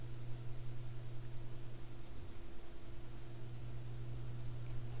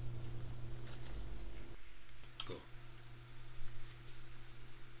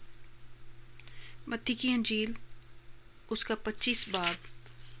متی کی انجیل اس کا 25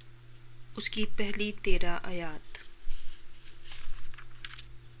 باب اس کی پہلی 13 آیات۔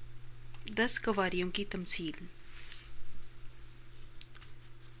 10 کنواریوں کی تمثیل۔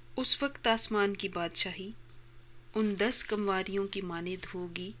 اس وقت آسمان کی بادشاہی ان 10 کنواریوں کی مانند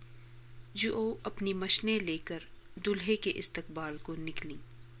ہوگی جو اپنی مشنیں لے کر دولہے کے استقبال کو نکلیں۔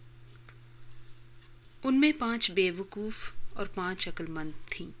 ان میں 5 بے وقوف اور 5 عقل مند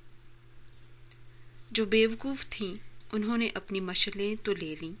تھیں۔ جو بے وقوف تھیں انہوں نے اپنی مشلیں تو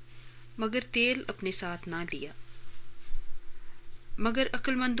لے لیں مگر تیل اپنے ساتھ نہ لیا، مگر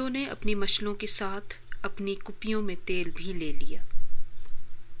عقل مندوں نے اپنی مشلوں کے ساتھ اپنی کپیوں میں تیل بھی لے لیا۔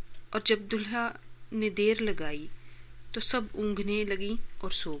 اور جب دولہا نے دیر لگائی تو سب اونگھنے لگیں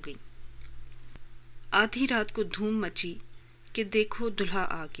اور سو گئیں۔ آدھی رات کو دھوم مچی کہ دیکھو دولہا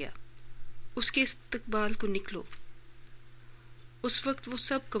آ گیا، اس کے استقبال کو نکلو۔ اس وقت وہ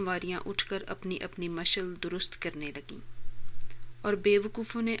سب کنواریاں اٹھ کر اپنی اپنی مشل درست کرنے لگیں، اور بے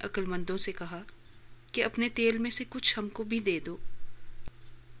وقوفوں نے عقل مندوں سے کہا کہ اپنے تیل میں سے کچھ ہم کو بھی دے دو،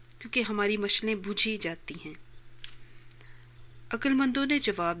 کیونکہ ہماری مشلیں بجھ ہی جاتی ہیں۔ عقل مندوں نے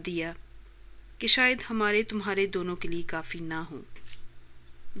جواب دیا کہ شاید ہمارے تمہارے دونوں کے لیے کافی نہ ہو،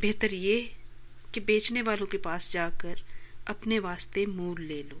 بہتر یہ کہ بیچنے والوں کے پاس جا کر اپنے واسطے مول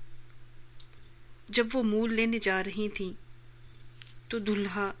لے لو۔ جب وہ مول لینے جا رہی تھیں تو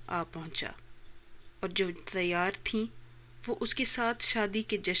دولہا آ پہنچا، اور جو تیار تھیں وہ اس کے ساتھ شادی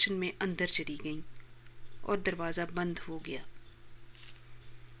کے جشن میں اندر چلی گئیں، اور دروازہ بند ہو گیا۔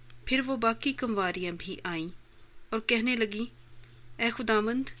 پھر وہ باقی کنواریاں بھی آئیں اور کہنے لگیں، اے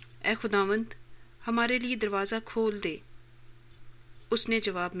خداوند، اے خداوند، ہمارے لیے دروازہ کھول دے۔ اس نے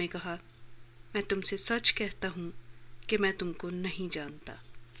جواب میں کہا، میں تم سے سچ کہتا ہوں کہ میں تم کو نہیں جانتا۔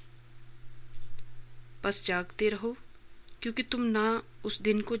 بس جاگتے رہو، کیونکہ تم نہ اس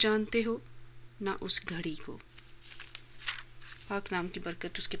دن کو جانتے ہو نہ اس گھڑی کو۔ پاک نام کی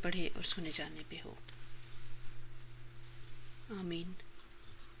برکت اس کے پڑھے اور سنے جانے پہ ہو، آمین۔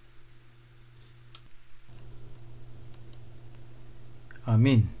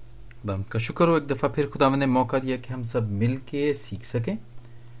 آمین۔ خداوند کا شکر ہو، ایک دفعہ پھر خداوند نے موقع دیا کہ ہم سب مل کے سیکھ سکیں،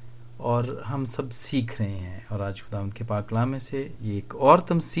 اور ہم سب سیکھ رہے ہیں۔ اور آج خداوند کے پاک کلام میں سے یہ ایک اور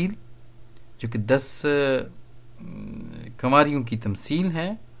تمثیل جو کہ 10 کنواریوں کی تمثیل ہے،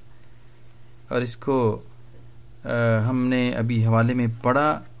 اور اس کو ہم نے ابھی حوالے میں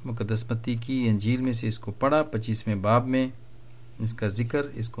پڑھا، مقدس متی کی انجیل میں سے اس کو پڑھا، 25ویں باب میں اس کا ذکر،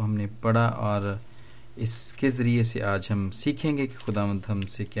 اس کو ہم نے پڑھا، اور اس کے ذریعے سے آج ہم سیکھیں گے کہ خداوند ہم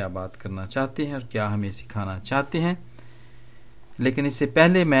سے کیا بات کرنا چاہتے ہیں اور کیا ہمیں سکھانا چاہتے ہیں۔ لیکن اس سے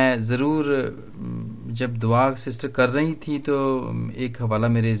پہلے میں ضرور، جب دعا سسٹر کر رہی تھی تو ایک حوالہ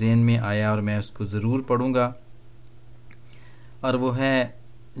میرے ذہن میں آیا اور میں اس کو ضرور پڑھوں گا، اور وہ ہے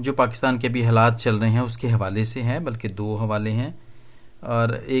جو پاکستان کے بھی حالات چل رہے ہیں اس کے حوالے سے ہے، بلکہ 2 حوالے ہیں۔ اور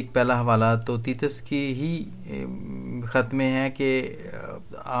ایک پہلا حوالہ تو تیتس کی ہی خط میں ہے کہ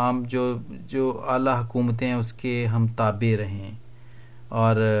عام جو اعلیٰ حکومتیں ہیں اس کے ہم تابع رہیں،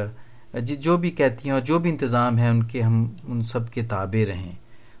 اور جو بھی کہتی ہیں اور جو بھی انتظام ہے ان کے ہم ان سب کے تابع رہیں۔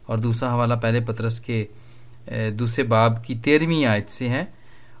 اور دوسرا حوالہ پہلے پطرس کے 2 باب کی 13ویں آیت سے ہے،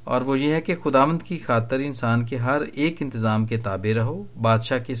 اور وہ یہ ہے کہ خداوند کی خاطر انسان کے ہر ایک انتظام کے تابع رہو،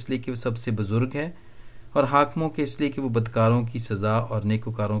 بادشاہ کے اس لیے کہ وہ سب سے بزرگ ہے، اور حاکموں کے اس لیے کہ وہ بدکاروں کی سزا اور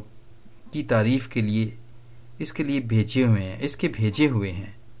نیکوکاروں کی تعریف کے لیے اس کے لیے بھیجے ہوئے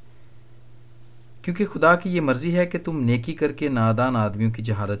ہیں، کیونکہ خدا کی یہ مرضی ہے کہ تم نیکی کر کے نادان آدمیوں کی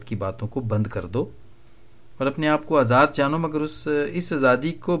جہالت کی باتوں کو بند کر دو، اور اپنے آپ کو آزاد جانو، مگر اس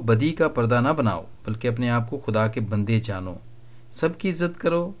آزادی کو بدی کا پردہ نہ بناؤ، بلکہ اپنے آپ کو خدا کے بندے جانو۔ سب کی عزت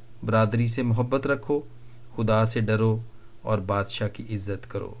کرو، برادری سے محبت رکھو، خدا سے ڈرو اور بادشاہ کی عزت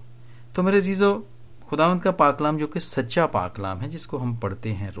کرو۔ تو میرے عزیزو، خداوند کا پاک کلام جو کہ سچا پاک کلام ہے، جس کو ہم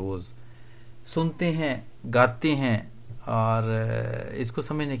پڑھتے ہیں، روز سنتے ہیں، گاتے ہیں، اور اس کو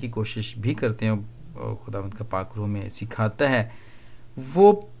سمجھنے کی کوشش بھی کرتے ہیں، خداوند کا پاک روح میں سکھاتا ہے،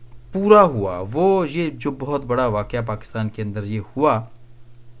 وہ پورا ہوا، وہ یہ جو بہت بڑا واقعہ پاکستان کے اندر یہ ہوا،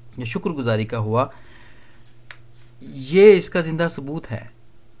 یہ شکر گزاری کا ہوا، یہ اس کا زندہ ثبوت ہے۔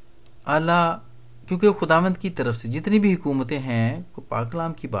 اعلیٰ، کیونکہ خداوند کی طرف سے جتنی بھی حکومتیں ہیں، پاک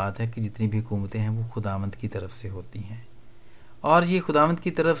کلام کی بات ہے کہ جتنی بھی حکومتیں ہیں وہ خداوند کی طرف سے ہوتی ہیں، اور یہ خداوند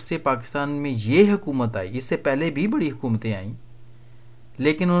کی طرف سے پاکستان میں یہ حکومت آئی، اس سے پہلے بھی بڑی حکومتیں آئیں،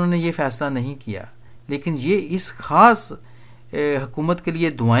 لیکن انہوں نے یہ فیصلہ نہیں کیا۔ لیکن یہ اس خاص حکومت کے لیے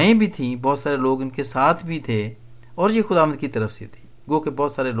دعائیں بھی تھیں، بہت سارے لوگ ان کے ساتھ بھی تھے، اور یہ خداوند کی طرف سے تھی، گو کہ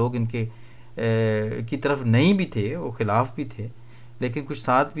بہت سارے لوگ ان کے کی طرف نہیں بھی تھے، وہ خلاف بھی تھے، لیکن کچھ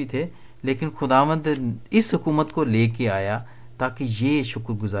ساتھ بھی تھے۔ لیکن خداوند اس حکومت کو لے کے آیا تاکہ یہ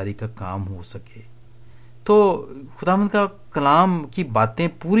شکر گزاری کا کام ہو سکے، تو خداوند کا کلام کی باتیں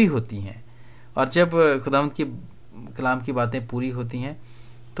پوری ہوتی ہیں، اور جب خداوند کی کلام کی باتیں پوری ہوتی ہیں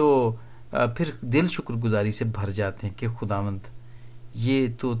تو پھر دل شکر گزاری سے بھر جاتے ہیں کہ خداوند یہ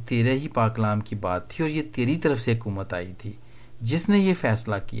تو تیرے ہی پاک کلام کی بات تھی، اور یہ تیری طرف سے حکومت آئی تھی، جس نے یہ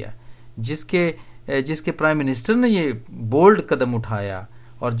فیصلہ کیا، جس کے پرائم منسٹر نے یہ بولڈ قدم اٹھایا،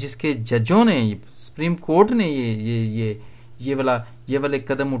 اور جس کے ججوں نے، سپریم کورٹ نے یہ والے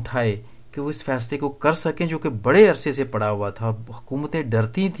قدم اٹھائے کہ وہ اس فیصلے کو کر سکیں جو کہ بڑے عرصے سے پڑا ہوا تھا، اور حکومتیں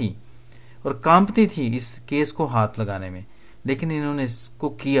ڈرتی تھیں اور کانپتی تھیں اس کیس کو ہاتھ لگانے میں، لیکن انہوں نے اس کو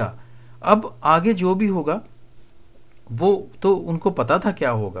کیا۔ اب آگے جو بھی ہوگا وہ تو ان کو پتا تھا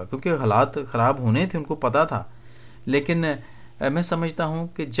کیا ہوگا، کیونکہ حالات خراب ہونے تھے، ان کو پتا تھا، لیکن میں سمجھتا ہوں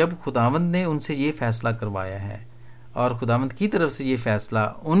کہ جب خداوند نے ان سے یہ فیصلہ کروایا ہے، اور خداوند کی طرف سے یہ فیصلہ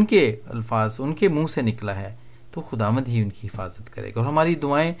ان کے الفاظ ان کے منہ سے نکلا ہے، تو خداوند ہی ان کی حفاظت کرے گا۔ اور ہماری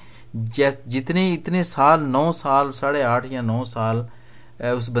دعائیں اتنے سال، 9 سال، 8.5 یا 9 سال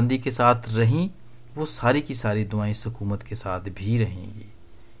اس بندی کے ساتھ رہیں، وہ ساری کی ساری دعائیں اس حکومت کے ساتھ بھی رہیں گی،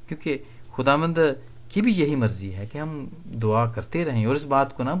 کیونکہ خداوند کی بھی یہی مرضی ہے کہ ہم دعا کرتے رہیں، اور اس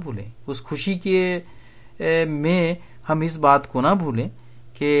بات کو نہ بھولیں، اس خوشی کے میں ہم اس بات کو نہ بھولیں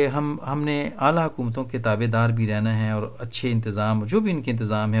کہ ہم نے اعلیٰ حکومتوں کے تابع دار بھی رہنا ہے، اور اچھے انتظام جو بھی ان کے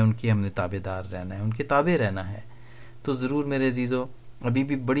انتظام ہیں ان کے ہم نے تابع دار رہنا ہے، ان کے تابع رہنا ہے۔ تو ضرور میرے عزیزو، ابھی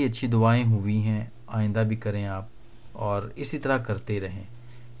بھی بڑی اچھی دعائیں ہوئی ہیں، آئندہ بھی کریں آپ، اور اسی طرح کرتے رہیں،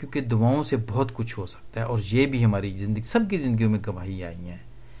 کیونکہ دعاؤں سے بہت کچھ ہو سکتا ہے، اور یہ بھی ہماری زندگی، سب کی زندگیوں میں گواہی آئی ہیں،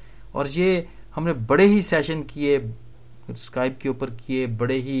 اور یہ ہم نے بڑے ہی سیشن کیے، اسکائپ کے اوپر کیے،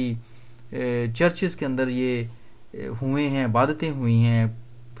 بڑے ہی چرچز کے اندر یہ ہوئے ہیں، عبادتیں ہوئی ہیں،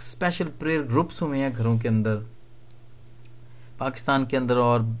 اسپیشل پریئر گروپس ہوئے ہیں گھروں کے اندر، پاکستان کے اندر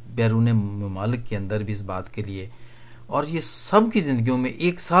اور بیرون ممالک کے اندر بھی اس بات کے لیے، اور یہ سب کی زندگیوں میں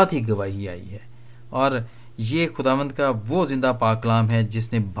ایک ساتھ ہی گواہی آئی ہے، اور یہ خداوند کا وہ زندہ پاک کلام ہے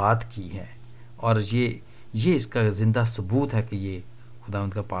جس نے بات کی ہے، اور یہ اس کا زندہ ثبوت ہے کہ یہ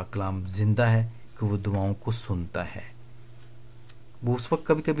خداوند کا پاک کلام زندہ ہے، کہ وہ دعاؤں کو سنتا ہے۔ وہ اس وقت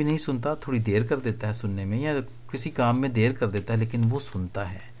کبھی کبھی نہیں سنتا، تھوڑی دیر کر دیتا ہے سننے میں، یا کسی کام میں دیر کر دیتا ہے، لیکن وہ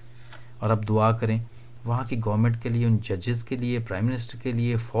سنتا ہے۔ اور اب دعا کریں وہاں کی گورنمنٹ کے لیے، ان ججز کے لیے، پرائم منسٹر کے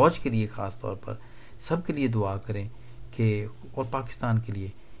لیے، فوج کے لیے، خاص طور پر سب کے لیے دعا کریں کہ، اور پاکستان کے لیے،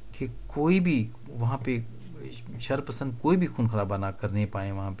 کہ کوئی بھی وہاں پہ شر پسند کوئی بھی خون خرابہ نہ کرنے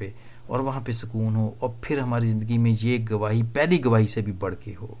پائیں وہاں پہ، اور وہاں پہ سکون ہو، اور پھر ہماری زندگی میں یہ گواہی پہلی گواہی سے بھی بڑھ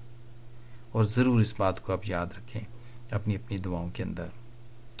کے ہو۔ اور ضرور اس بات کو آپ یاد رکھیں اپنی اپنی دعاؤں کے اندر۔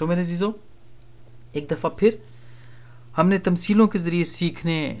 تو میرے عزیزو، ایک دفعہ پھر ہم نے تمثیلوں کے ذریعے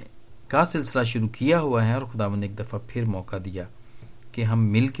سیکھنے کا سلسلہ شروع کیا ہوا ہے، اور خداوند نے ایک دفعہ پھر موقع دیا کہ ہم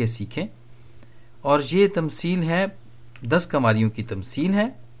مل کے سیکھیں، اور یہ تمثیل ہے 10 کماریوں کی تمثیل ہے،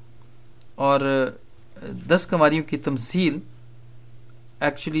 اور 10 کماریوں کی تمثیل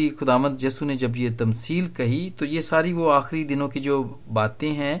ایکچولی خداوند یسوع نے جب یہ تمثیل کہی تو یہ ساری وہ آخری دنوں کی جو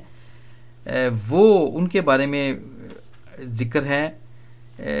باتیں ہیں وہ ان کے بارے میں ذکر ہے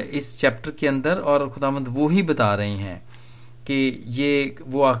اس چیپٹر کے اندر، اور خداوند وہی بتا رہے ہیں کہ یہ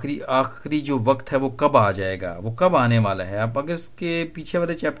وہ آخری جو وقت ہے وہ کب آ جائے گا، وہ کب آنے والا ہے۔ آپ اگر اس کے پیچھے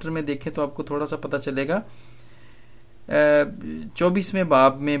والے چیپٹر میں دیکھیں تو آپ کو تھوڑا سا پتہ چلے گا، 24ویں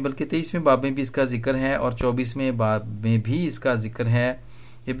باب میں، بلکہ 23ویں باب میں بھی اس کا ذکر ہے، اور 24ویں باب میں بھی اس کا ذکر ہے۔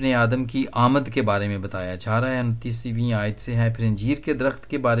 ابن آدم کی آمد کے بارے میں بتایا جا رہا ہے، 29ویں آیت سے ہے۔ پھر انجیر کے درخت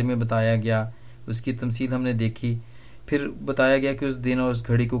کے بارے میں بتایا گیا، اس کی تمثیل ہم نے دیکھی۔ پھر بتایا گیا کہ اس دن اور اس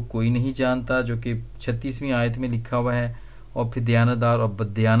گھڑی کو کوئی نہیں جانتا، جو کہ 36ویں آیت میں لکھا ہوا ہے۔ اور پھر دیانتدار اور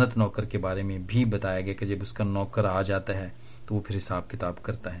بددیانت نوکر کے بارے میں بھی بتایا گیا کہ جب اس کا نوکر آ جاتا ہے تو وہ پھر حساب کتاب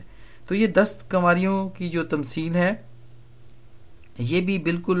کرتا ہے۔ تو یہ 10 کنواریوں کی جو تمثیل ہے یہ بھی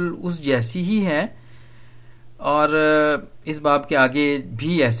بالکل اس جیسی ہی ہے، اور اس باب کے آگے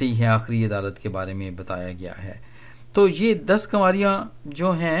بھی ایسے ہی ہے، آخری عدالت کے بارے میں بتایا گیا ہے۔ تو یہ 10 کنواریاں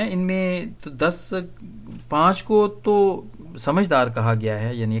جو ہیں ان میں تو 5 کو تو سمجھدار کہا گیا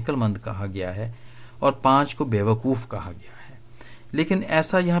ہے، یعنی عقل مند کہا گیا ہے، اور 5 کو بے وقوف کہا گیا ہے۔ لیکن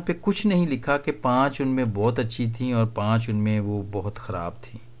ایسا یہاں پہ کچھ نہیں لکھا کہ 5 ان میں بہت اچھی تھیں اور 5 ان میں وہ بہت خراب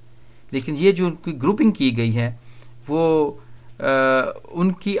تھیں، لیکن یہ جو گروپنگ کی گئی ہے وہ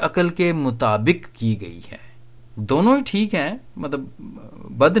ان کی عقل کے مطابق کی گئی ہے۔ دونوں ہی ٹھیک ہیں، مطلب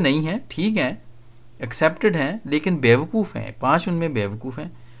بد نہیں ہیں، ٹھیک ہیں، ایکسیپٹڈ ہیں، لیکن بیوقوف ہیں۔ 5 ان میں بیوقوف ہیں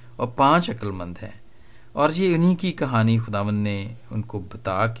اور 5 عقل مند ہیں، اور یہ انہی کی کہانی خداوند نے ان کو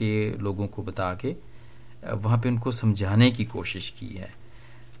بتا کے، لوگوں کو بتا کے وہاں پہ ان کو سمجھانے کی کوشش کی ہے۔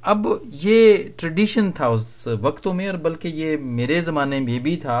 اب یہ ٹریڈیشن تھا اس وقتوں میں، اور بلکہ یہ میرے زمانے میں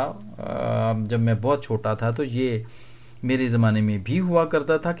بھی تھا، جب میں بہت چھوٹا تھا تو یہ میرے زمانے میں بھی ہوا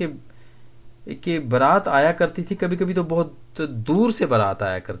کرتا تھا کہ کہ بارات آیا کرتی تھی، کبھی کبھی تو بہت دور سے بارات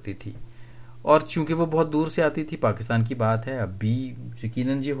آیا کرتی تھی، اور چونکہ وہ بہت دور سے آتی تھی، پاکستان کی بات ہے، اب بھی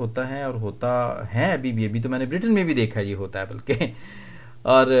یقیناً یہ ہوتا ہے اور ہوتا ہے ابھی تو میں نے برٹن میں بھی دیکھا یہ ہوتا ہے بلکہ،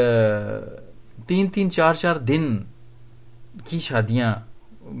 اور 3 4 دن کی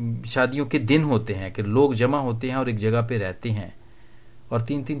شادیوں کے دن ہوتے ہیں کہ لوگ جمع ہوتے ہیں اور ایک جگہ پہ رہتے ہیں، اور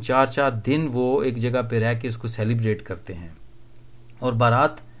 3 4 دن وہ ایک جگہ پہ رہ کے اس کو سیلیبریٹ کرتے ہیں، اور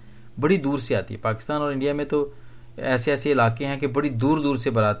بارات بڑی دور سے آتی ہے۔ پاکستان اور انڈیا میں تو ایسے علاقے ہیں کہ بڑی دور دور سے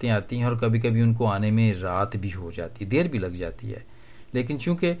باراتیں آتی ہیں، اور کبھی کبھی ان کو آنے میں رات بھی ہو جاتی ہے، دیر بھی لگ جاتی ہے، لیکن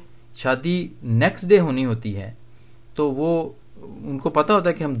چونکہ شادی نیکسٹ ڈے ہونی ہوتی ہے تو وہ ان کو پتہ ہوتا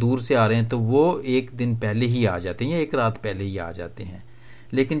ہے کہ ہم دور سے آ رہے ہیں، تو وہ ایک دن پہلے ہی آ جاتے ہیں یا ایک رات پہلے ہی آ جاتے ہیں۔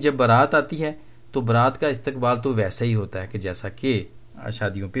 لیکن جب بارات آتی ہے تو بارات کا استقبال تو ویسا ہی ہوتا ہے کہ جیسا کہ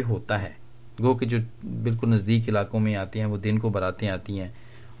شادیوں پہ ہوتا ہے، گو کہ جو بالکل نزدیک علاقوں میں آتے ہیں وہ دن کو باراتیں آتی ہیں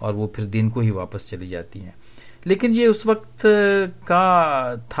اور وہ پھر دن کو ہی واپس چلی جاتی ہیں۔ لیکن یہ اس وقت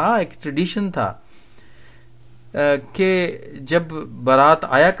کا تھا، ایک ٹریڈیشن تھا کہ جب بارات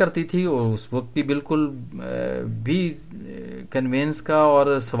آیا کرتی تھی، اور اس وقت بھی بالکل بھی کنوینس کا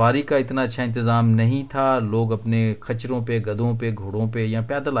اور سواری کا اتنا اچھا انتظام نہیں تھا، لوگ اپنے خچروں پہ، گدھوں پہ، گھوڑوں پہ یا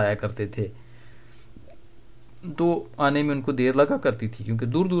پیدل آیا کرتے تھے، تو آنے میں ان کو دیر لگا کرتی تھی کیونکہ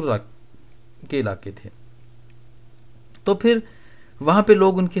دور دور کے علاقے تھے، تو پھر وہاں پہ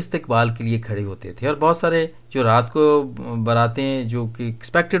لوگ ان کے استقبال کے لیے کھڑے ہوتے تھے، اور بہت سارے جو رات کو باراتیں جو کہ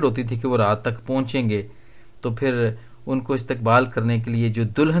ایکسپیکٹڈ ہوتی تھی کہ وہ رات تک پہنچیں گے، تو پھر ان کو استقبال کرنے کے لیے جو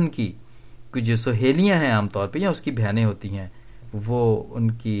دلہن کی جو سہیلیاں ہیں عام طور پہ یا اس کی بہنیں ہوتی ہیں، وہ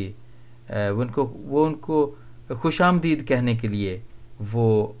ان کو خوش آمدید کہنے کے لیے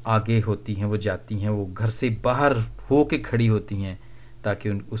وہ آگے ہوتی ہیں، وہ جاتی ہیں، وہ گھر سے باہر ہو کے کھڑی ہوتی ہیں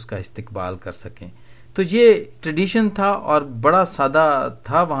تاکہ اس کا استقبال کر سکیں۔ تو یہ ٹریڈیشن تھا اور بڑا سادہ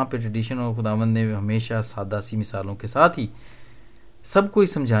تھا وہاں پہ ٹریڈیشن، اور خداوند نے ہمیشہ سادہ سی مثالوں کے ساتھ ہی سب کو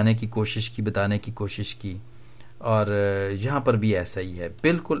سمجھانے کی کوشش کی، بتانے کی کوشش کی، اور یہاں پر بھی ایسا ہی ہے،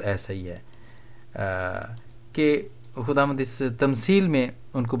 بالکل ایسا ہی ہے کہ خداوند اس تمثیل میں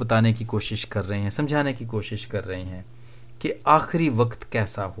ان کو بتانے کی کوشش کر رہے ہیں، سمجھانے کی کوشش کر رہے ہیں کہ آخری وقت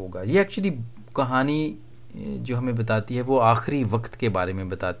کیسا ہوگا۔ یہ ایکچولی کہانی جو ہمیں بتاتی ہے وہ آخری وقت کے بارے میں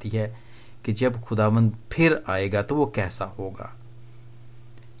بتاتی ہے کہ جب خداوند پھر آئے گا تو وہ کیسا ہوگا۔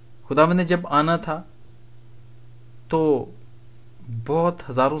 خداوند نے جب آنا تھا تو بہت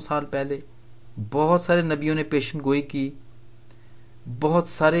ہزاروں سال پہلے بہت سارے نبیوں نے پیشن گوئی کی، بہت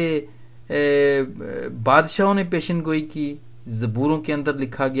سارے بادشاہوں نے پیشن گوئی کی، زبوروں کے اندر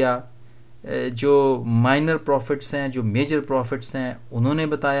لکھا گیا، جو مائنر پروفٹس ہیں، جو میجر پروفٹس ہیں، انہوں نے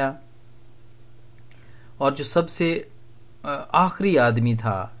بتایا، اور جو سب سے آخری آدمی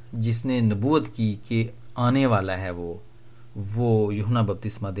تھا جس نے نبوت کی کہ آنے والا ہے وہ یوحنا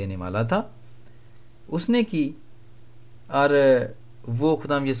بپتسمہ دینے والا تھا، اس نے کی، اور وہ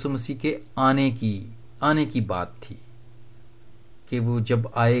خدام یسوع مسیح کے آنے کی بات تھی کہ وہ جب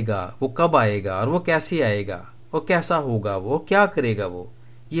آئے گا، وہ کب آئے گا، اور وہ کیسے آئے گا، اور کیسا ہوگا، وہ کیا کرے گا،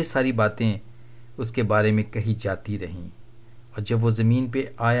 یہ ساری باتیں اس کے بارے میں کہی جاتی رہیں۔ اور جب وہ زمین پہ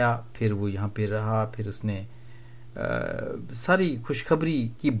آیا، پھر وہ یہاں پہ رہا، پھر اس نے ساری خوشخبری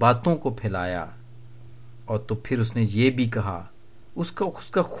کی باتوں کو پھیلایا، اور تو پھر اس نے یہ بھی کہا، اس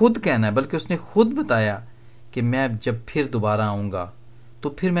کا خود کہنا ہے، بلکہ اس نے خود بتایا کہ میں جب پھر دوبارہ آؤں گا تو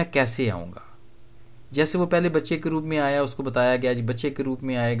پھر میں کیسے آؤں گا۔ جیسے وہ پہلے بچے کے روپ میں آیا، اس کو بتایا گیا جی بچے کے روپ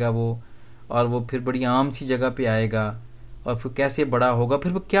میں آئے گا وہ، اور وہ پھر بڑی عام سی جگہ پہ آئے گا، اور پھر کیسے بڑا ہوگا،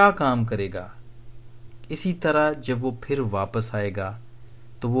 پھر وہ کیا کام کرے گا۔ اسی طرح جب وہ پھر واپس آئے گا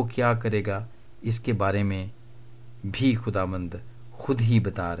تو وہ کیا کرے گا، اس کے بارے میں بھی خداوند خود ہی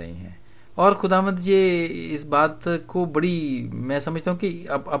بتا رہے ہیں۔ اور خداوند یہ اس بات کو بڑی، میں سمجھتا ہوں کہ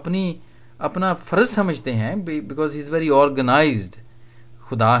اپنا فرض سمجھتے ہیں، because he is very organized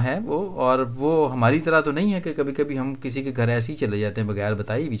خدا ہے وہ، اور وہ ہماری طرح تو نہیں ہے کہ کبھی کبھی ہم کسی کے گھر ایسے ہی چلے جاتے ہیں، بغیر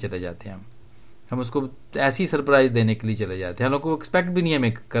بتائے بھی چلے جاتے ہیں، ہم اس کو ایسی سرپرائز دینے کے لیے چلے جاتے ہیں، ہم لوگ کو ایکسپیکٹ بھی نہیں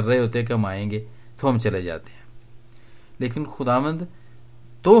ہمیں کر رہے ہوتے کہ ہم آئیں گے تو ہم چلے جاتے ہیں۔ لیکن خداوند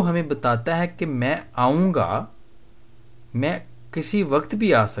تو ہمیں بتاتا ہے کہ میں آؤں گا، میں کسی وقت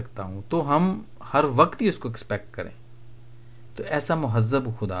بھی آ سکتا ہوں، تو ہم ہر وقت ہی اس کو ایکسپیکٹ کریں۔ تو ایسا مہذب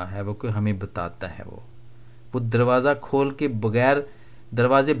خدا ہے وہ کہ ہمیں بتاتا ہے، وہ دروازہ کھول کے بغیر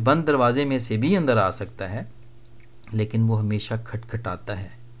بند دروازے میں سے بھی اندر آ سکتا ہے، لیکن وہ ہمیشہ کھٹکھٹاتا ہے،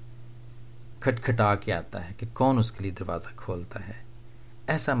 کھٹکھٹا کے آتا ہے کہ کون اس کے لیے دروازہ کھولتا ہے۔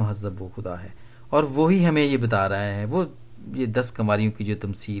 ایسا مہذب وہ خدا ہے، اور وہی ہمیں یہ بتا رہا ہے، یہ 10 کنواریوں کی جو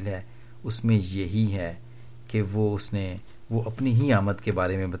تمثیل ہے اس میں یہی ہے کہ وہ اپنی ہی آمد کے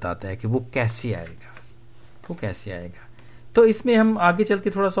بارے میں بتاتا ہے کہ وہ کیسے آئے گا، وہ کیسے آئے گا۔ تو اس میں ہم آگے چل کے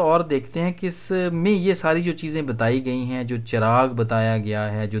تھوڑا سا اور دیکھتے ہیں کہ اس میں یہ ساری جو چیزیں بتائی گئی ہیں، جو چراغ بتایا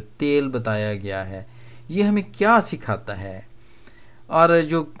گیا ہے، جو تیل بتایا گیا ہے، یہ ہمیں کیا سکھاتا ہے. اور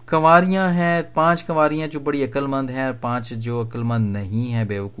جو کنواریاں ہیں، 5 کنواریاں جو بڑی عقل مند ہیں اور 5 جو عقل مند نہیں ہیں،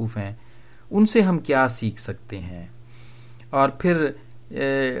 بیوقوف ہیں، ان سے ہم کیا سیکھ سکتے ہیں. اور پھر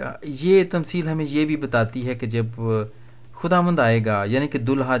یہ تمثیل ہمیں یہ بھی بتاتی ہے کہ جب خداوند آئے گا، یعنی کہ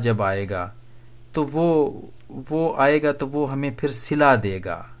دلہا جب آئے گا، تو وہ آئے گا تو وہ ہمیں پھر صلہ دے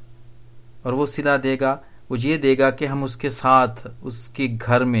گا. اور وہ صلہ دے گا، وہ یہ دے گا کہ ہم اس کے ساتھ اس کے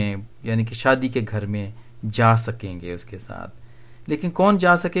گھر میں، یعنی کہ شادی کے گھر میں جا سکیں گے اس کے ساتھ. لیکن کون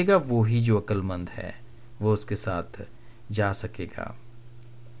جا سکے گا؟ وہی جو عقل مند ہے، وہ اس کے ساتھ جا سکے گا.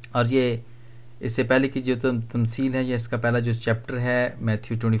 اور یہ اس سے پہلے کی جو تمثیل ہے، یہ اس کا پہلا جو چیپٹر ہے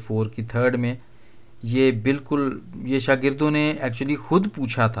میتھیو 24 کی 3 میں، یہ بالکل یہ شاگردوں نے ایکچولی خود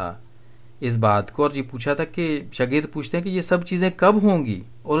پوچھا تھا اس بات کو. اور یہ پوچھا تھا کہ شاگرد پوچھتے ہیں کہ یہ سب چیزیں کب ہوں گی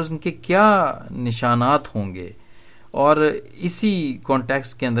اور ان کے کیا نشانات ہوں گے. اور اسی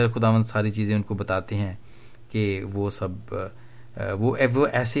کانٹیکسٹ کے اندر خداوند ساری چیزیں ان کو بتاتے ہیں کہ وہ سب وہ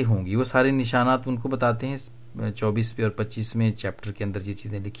ایسے ہوں گی. وہ سارے نشانات ان کو بتاتے ہیں 24 اور 25 چیپٹر کے اندر یہ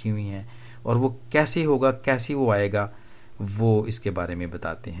چیزیں لکھی ہوئی ہیں. اور وہ کیسے ہوگا، کیسے وہ آئے گا، وہ اس کے بارے میں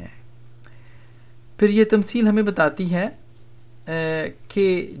بتاتے ہیں. پھر یہ تمثیل ہمیں بتاتی ہے کہ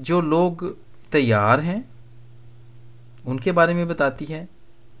جو لوگ تیار ہیں ان کے بارے میں بتاتی ہے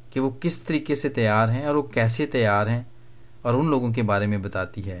کہ وہ کس طریقے سے تیار ہیں اور وہ کیسے تیار ہیں. اور ان لوگوں کے بارے میں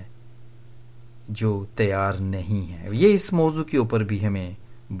بتاتی ہے جو تیار نہیں ہے. یہ اس موضوع کے اوپر بھی ہمیں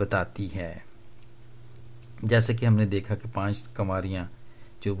بتاتی ہے. جیسے کہ ہم نے دیکھا کہ 5 کنواریاں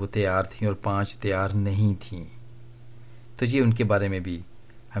جو وہ تیار تھیں اور 5 تیار نہیں تھیں، تو یہ ان کے بارے میں بھی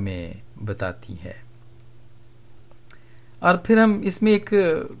ہمیں بتاتی ہے. اور پھر ہم اس میں ایک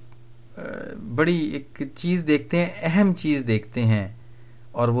بڑی ایک چیز دیکھتے ہیں، اہم چیز دیکھتے ہیں،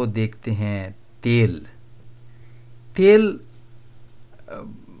 اور وہ دیکھتے ہیں تیل. تیل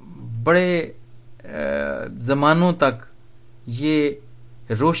بڑے زمانوں تک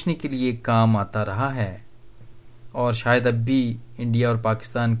یہ روشنی کے لیے کام آتا رہا ہے. اور شاید اب بھی انڈیا اور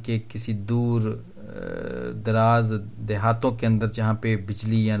پاکستان کے کسی دور دراز دیہاتوں کے اندر جہاں پہ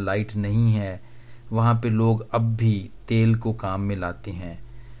بجلی یا لائٹ نہیں ہے، وہاں پہ لوگ اب بھی تیل کو کام میں لاتے ہیں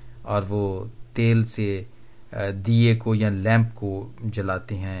اور وہ تیل سے دیے کو یا لیمپ کو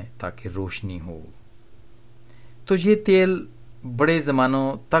جلاتے ہیں تاکہ روشنی ہو. تو یہ تیل بڑے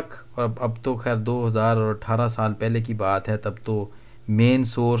زمانوں تک، اور اب تو خیر 2018 سال پہلے کی بات ہے، تب تو مین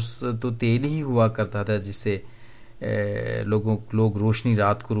سورس تو تیل ہی ہوا کرتا تھا جس سے لوگ روشنی،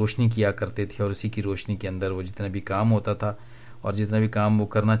 رات کو روشنی کیا کرتے تھے، اور اسی کی روشنی کے اندر وہ جتنا بھی کام ہوتا تھا اور جتنا بھی کام وہ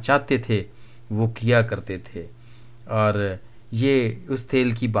کرنا چاہتے تھے وہ کیا کرتے تھے. اور یہ اس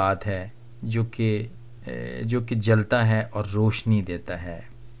تیل کی بات ہے جو کہ جلتا ہے اور روشنی دیتا ہے،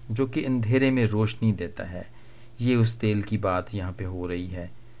 جو کہ اندھیرے میں روشنی دیتا ہے. یہ اس تیل کی بات یہاں پہ ہو رہی ہے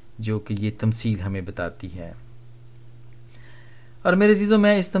جو کہ یہ تمثیل ہمیں بتاتی ہے. اور میرے عزیزوں،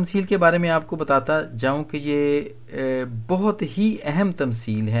 میں اس تمثیل کے بارے میں آپ کو بتاتا جاؤں کہ یہ بہت ہی اہم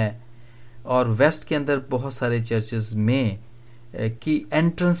تمثیل ہے. اور ویسٹ کے اندر بہت سارے چرچز میں کی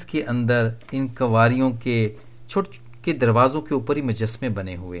انٹرنس کے اندر ان کنواریوں کے چھوٹے کے دروازوں کے اوپر ہی مجسمے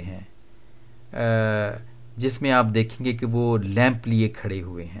بنے ہوئے ہیں، جس میں آپ دیکھیں گے کہ وہ لیمپ لیے کھڑے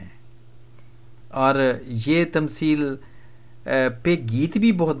ہوئے ہیں. اور یہ تمثیل پہ گیت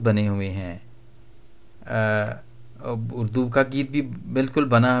بھی بہت بنے ہوئے ہیں. اردو کا گیت بھی بالکل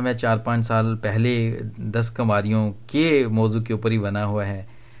بنا ہوا ہے 4-5 سال پہلے 10 کنواریوں کے موضوع کے اوپر ہی بنا ہوا ہے.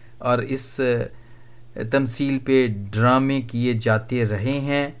 اور اس تمثیل پہ ڈرامے کیے جاتے رہے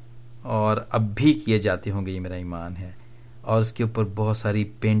ہیں اور اب بھی کیے جاتے ہوں گے، یہ میرا ایمان ہے. اور اس کے اوپر بہت ساری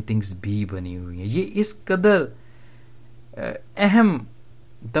پینٹنگز بھی بنی ہوئی ہیں. یہ اس قدر اہم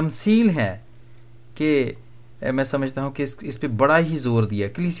تمثیل ہے کہ میں سمجھتا ہوں کہ اس پہ بڑا ہی زور دیا،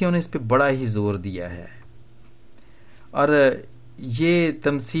 کلیسیوں نے اس پہ بڑا ہی زور دیا ہے. اور یہ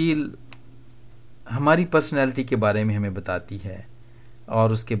تمثیل ہماری پرسنالٹی کے بارے میں ہمیں بتاتی ہے، اور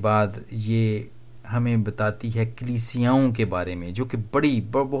اس کے بعد یہ ہمیں بتاتی ہے کلیسیاؤں کے بارے میں، جو کہ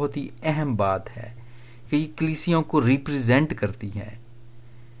بہت ہی اہم بات ہے کہ یہ کلیسیاؤں کو ریپریزنٹ کرتی ہے،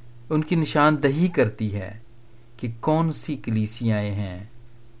 ان کی نشاندہی کرتی ہے کہ کون سی کلیسیاں ہیں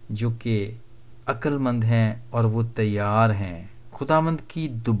جو کہ عقل مند ہیں اور وہ تیار ہیں، خداوند کی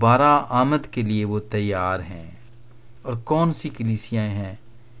دوبارہ آمد کے لیے وہ تیار ہیں، اور کون سی کلیسیاں ہیں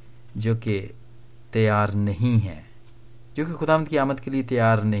جو کہ تیار نہیں ہیں، جو کہ خداوند کی آمد کے لیے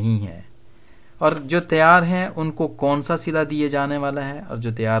تیار نہیں ہیں. اور جو تیار ہیں ان کو کون سا صلہ دیے جانے والا ہے، اور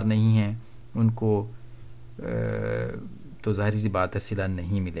جو تیار نہیں ہیں ان کو تو ظاہری سی بات ہے صلہ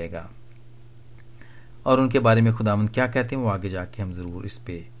نہیں ملے گا. اور ان کے بارے میں خداوند کیا کہتے ہیں وہ آگے جا کے ہم ضرور اس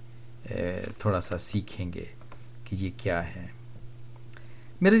پہ تھوڑا سا سیکھیں گے کہ یہ کیا ہے.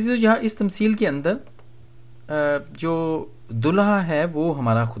 میرے عزیزو، یہاں اس تمثیل کے اندر جو دلہا ہے وہ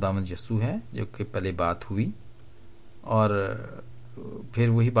ہمارا خداوند یسوع ہے، جو کہ پہلے بات ہوئی، اور پھر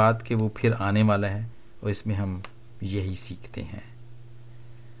وہی بات کہ وہ پھر آنے والا ہے، اور اس میں ہم یہی سیکھتے ہیں.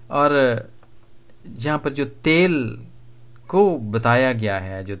 اور جہاں پر جو تیل کو بتایا گیا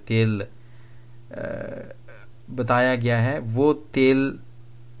ہے، جو تیل بتایا گیا ہے، وہ تیل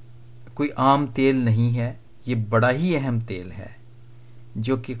کوئی عام تیل نہیں ہے، یہ بڑا ہی اہم تیل ہے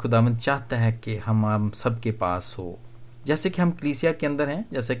جو کہ خداوند چاہتا ہے کہ ہم سب کے پاس ہو. جیسے کہ ہم کلیسیا کے اندر ہیں،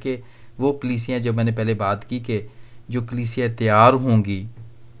 جیسے کہ وہ کلیسیاں جو میں نے پہلے بات کی کہ جو کلیسیاں تیار ہوں گی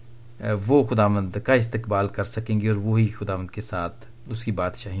وہ خداوند کا استقبال کر سکیں گی، اور وہی خداوند کے ساتھ اس کی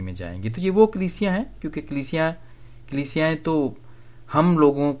بادشاہی میں جائیں گی. تو یہ وہ کلیسیاں ہیں، کیونکہ کلیسیاں تو ہم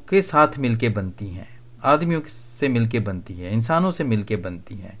لوگوں کے ساتھ مل کے بنتی ہیں، آدمیوں سے مل کے بنتی ہیں، انسانوں سے مل کے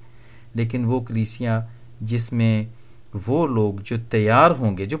بنتی ہیں. لیکن وہ کلیسیاں جس میں وہ لوگ جو تیار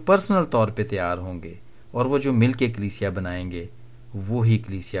ہوں گے، جو پرسنل طور پہ تیار ہوں گے، اور وہ جو مل کے کلیسیا بنائیں گے، وہی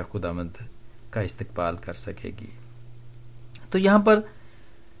کلیسیا خداوند کا استقبال کر سکے گی. تو یہاں پر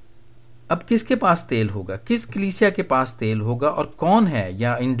اب کس کے پاس تیل ہوگا، کس کلیسیا کے پاس تیل ہوگا، اور کون ہے،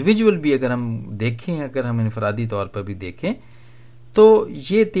 یا انڈیویجول بھی اگر ہم دیکھیں، اگر ہم انفرادی طور پر بھی دیکھیں، تو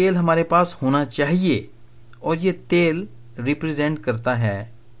یہ تیل ہمارے پاس ہونا چاہیے. اور یہ تیل ریپرزینٹ کرتا ہے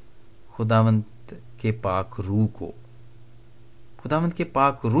خداوند کے پاک روح کو، خداوند کے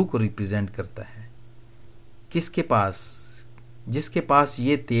پاک روح کو ریپرزینٹ کرتا ہے. کس کے پاس؟ جس کے پاس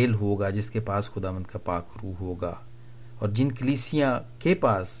یہ تیل ہوگا، جس کے پاس خداوند کا پاک روح ہوگا. اور جن کلیسیاں کے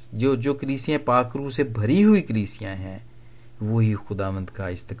پاس جو کلیسیاں پاک روح سے بھری ہوئی کلیسیاں ہیں، وہی خداوند کا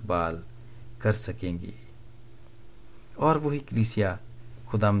استقبال کر سکیں گی، اور وہی کلیسیا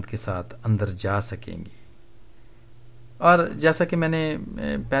خداوند کے ساتھ اندر جا سکیں گی. اور جیسا کہ میں نے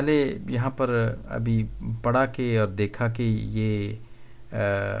پہلے یہاں پر ابھی پڑھا کہ اور دیکھا کہ یہ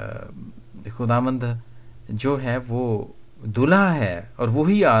خداوند جو ہے وہ دلہا ہے، اور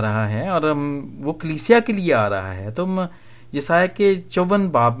وہی آ رہا ہے، اور وہ کلیسیا کے لیے آ رہا ہے. تو ہم یسایہ کے 54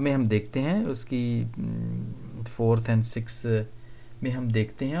 باب میں ہم دیکھتے ہیں، اس کی 4 اور 6 میں ہم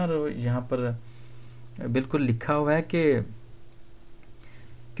دیکھتے ہیں، اور یہاں پر بالکل لکھا ہوا ہے کہ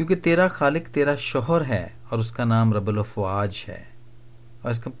کیونکہ تیرا خالق تیرا شوہر ہے، اور اس کا نام رب الافواج ہے.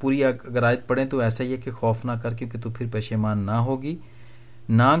 اور اس کا پوری اگر آیت پڑھیں تو ایسا ہی ہے کہ خوف نہ کر، کیونکہ تو پھر پشیمان نہ ہوگی،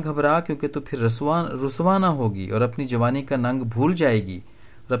 نہ گھبرا، کیونکہ تو پھر رسوا نہ ہوگی، اور اپنی جوانی کا ننگ بھول جائے گی،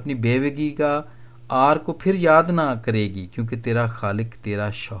 اور اپنی بیوگی کا آر کو پھر یاد نہ کرے گی، کیونکہ تیرا خالق تیرا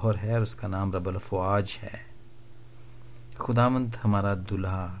شوہر ہے، اور اس کا نام رب الافواج ہے. خداوند ہمارا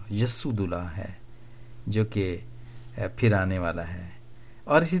دلہا یسوع دلہا ہے، جو کہ پھر آنے والا ہے.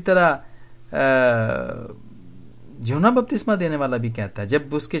 اور اسی طرح یوحنا بپتسمہ دینے والا بھی کہتا ہے،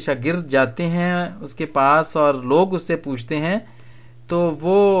 جب اس کے شاگرد جاتے ہیں اس کے پاس اور لوگ اس سے پوچھتے ہیں، تو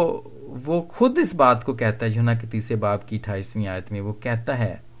وہ خود اس بات کو کہتا ہے. یوحنا کے 3 باب کی 28ویں آیت میں وہ کہتا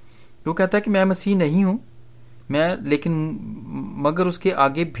ہے کہ میں مسیح نہیں ہوں، لیکن مگر اس کے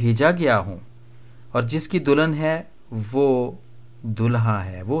آگے بھیجا گیا ہوں، اور جس کی دلہن ہے وہ دلہا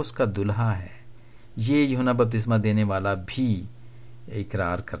ہے، وہ اس کا دلہا ہے. یہ یوحنا بپتسمہ دینے والا بھی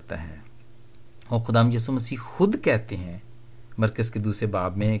اقرار کرتا ہے. اور خداوند یسوع مسیح خود کہتے ہیں، مرکز کے 2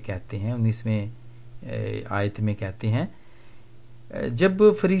 باب میں کہتے ہیں، 19ویں آیت میں کہتے ہیں، جب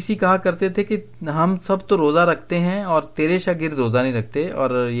فریسی کہا کرتے تھے کہ ہم سب تو روزہ رکھتے ہیں اور تیرے شاگرد روزہ نہیں رکھتے،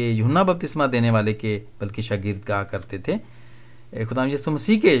 اور یہ یوحنا بپتسمہ دینے والے کے بلکہ شاگرد کہا کرتے تھے، خداوند یسوع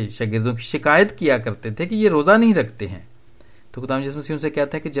مسیح کے شاگردوں کی شکایت کیا کرتے تھے کہ یہ روزہ نہیں رکھتے ہیں. تو خداوند یسوع مسیح ان سے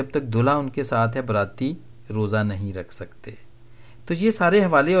کہتا ہے کہ جب تک دلہا ان کے ساتھ ہے، براتی روزہ نہیں رکھ سکتے. تو یہ سارے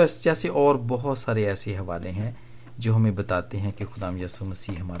حوالے، اور اس جیسے اور بہت سارے ایسے حوالے ہیں جو ہمیں بتاتے ہیں کہ خداوند یسوع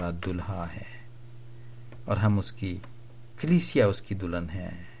مسیح ہمارا دلہا ہے، اور ہم اس کی کلیسیا اس کی دلہن ہے،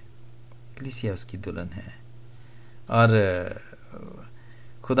 کلیسیا اس کی دلہن ہے. اور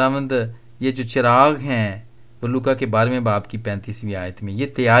خداوند یہ جو چراغ ہیں وہ لوکا کے 12ویں باب کی 35ویں آیت میں، یہ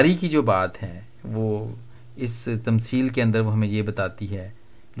تیاری کی جو بات ہے وہ اس تمثیل کے اندر وہ ہمیں یہ بتاتی ہے،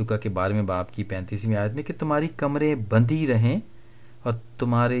 لوکا کے 12ویں باب کی 35ویں آیت میں، کہ تمہاری کمریں بندھی رہیں اور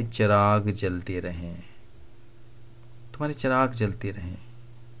تمہارے چراغ جلتے رہیں. تمہارے چراغ جلتے رہیں،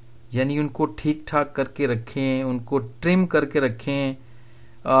 یعنی ان کو ٹھیک ٹھاک کر کے رکھیں، ان کو ٹرم کر کے رکھیں،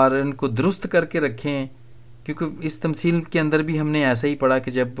 اور ان کو درست کر کے رکھیں. کیونکہ اس تمثیل کے اندر بھی ہم نے ایسا ہی پڑھا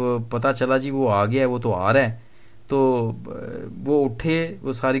کہ جب پتہ چلا جی وہ آ گیا ہے، وہ تو آ رہا ہے، تو وہ اٹھے،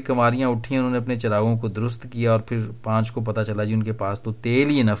 وہ ساری کنواریاں اٹھیں، انہوں نے اپنے چراغوں کو درست کیا، اور پھر 5 کو پتہ چلا جی ان کے پاس تو تیل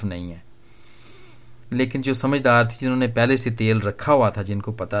ہی انف نہیں ہے. لیکن جو سمجھدار تھے، جنہوں نے پہلے سے تیل رکھا ہوا تھا، جن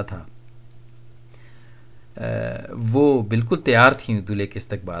کو پتہ تھا، وہ بالکل تیار تھیں دولہے کے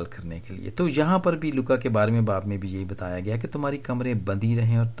استقبال کرنے کے لیے. تو یہاں پر بھی لوکا کے 12ویں باب میں بھی یہی بتایا گیا کہ تمہاری کمریں بندی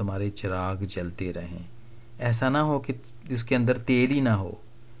رہیں اور تمہارے چراغ جلتے رہیں. ایسا نہ ہو کہ اس کے اندر تیل ہی نہ ہو.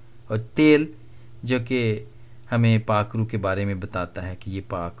 اور تیل جو کہ ہمیں پاک روح کے بارے میں بتاتا ہے کہ یہ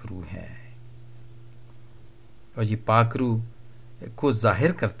پاک روح ہے، اور یہ پاک روح کو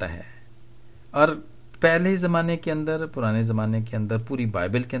ظاہر کرتا ہے. اور پہلے زمانے کے اندر، پرانے زمانے کے اندر، پوری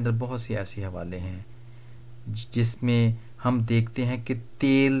بائبل کے اندر بہت سے ایسے حوالے ہیں جس میں ہم دیکھتے ہیں کہ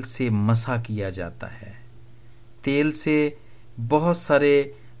تیل سے مسح کیا جاتا ہے. تیل سے بہت سارے،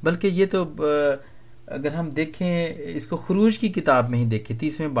 بلکہ یہ تو اگر ہم دیکھیں اس کو خروج کی کتاب میں ہی دیکھیں،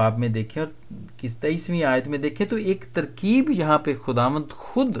 30ویں باب میں دیکھیں اور 23ویں آیت میں دیکھیں، تو ایک ترکیب یہاں پہ خداوند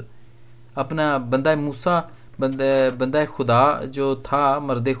خود اپنا بندہ موسیٰ، بندہ خدا جو تھا،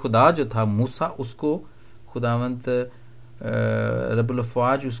 مرد خدا جو تھا موسیٰ، اس کو خداوند رب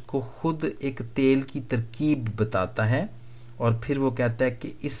الافواج اس کو خود ایک تیل کی ترکیب بتاتا ہے، اور پھر وہ کہتا ہے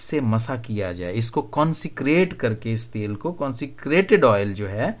کہ اس سے مسح کیا جائے، اس کو کانسیکریٹ کر کے، اس تیل کو کانسیکریٹڈ آئل جو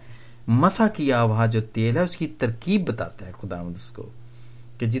ہے، مسح کیا ہوا جو تیل ہے، اس کی ترکیب بتاتا ہے خداوند اس کو،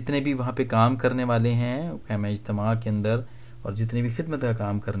 کہ جتنے بھی وہاں پہ کام کرنے والے ہیں خیمہ اجتماع کے اندر، اور جتنے بھی خدمت کا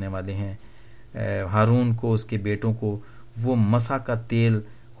کام کرنے والے ہیں، ہارون کو، اس کے بیٹوں کو، وہ مسح کا تیل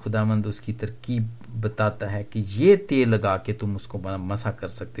خداوند اس کی ترکیب بتاتا ہے کہ یہ تیل لگا کے تم اس کو مسح کر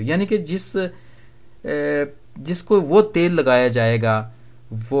سکتے ہو. یعنی کہ جس کو وہ تیل لگایا جائے گا،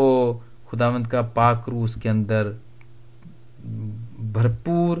 وہ خداوند کا پاک روح اس کے اندر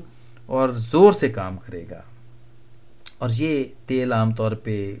بھرپور اور زور سے کام کرے گا. اور یہ تیل عام طور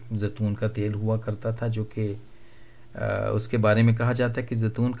پہ زیتون کا تیل ہوا کرتا تھا، جو کہ اس کے بارے میں کہا جاتا ہے کہ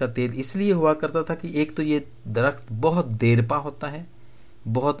زیتون کا تیل اس لیے ہوا کرتا تھا کہ ایک تو یہ درخت بہت دیرپا ہوتا ہے،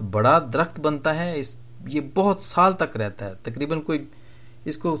 بہت بڑا درخت بنتا ہے، یہ بہت سال تک رہتا ہے، تقریباً کوئی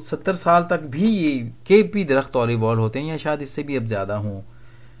اس کو 70 سال تک بھی کے بھی درخت اولیو آئل ہوتے ہیں، یا شاید اس سے بھی اب زیادہ ہوں.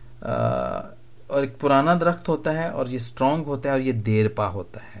 اور ایک پرانا درخت ہوتا ہے، اور یہ اسٹرانگ ہوتا ہے، اور یہ دیرپا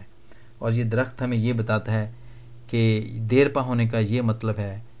ہوتا ہے. اور یہ درخت ہمیں یہ بتاتا ہے کہ دیرپا ہونے کا یہ مطلب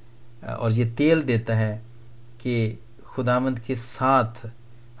ہے، اور یہ تیل دیتا ہے کہ خداوند کے ساتھ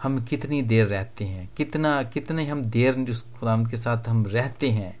ہم کتنی دیر رہتے ہیں، کتنے ہم دیر اس خداوند کے ساتھ ہم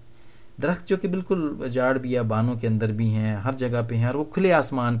رہتے ہیں. درخت جو کہ بالکل جاڑ بیابانوں کے اندر بھی ہیں، ہر جگہ پہ ہیں، اور وہ کھلے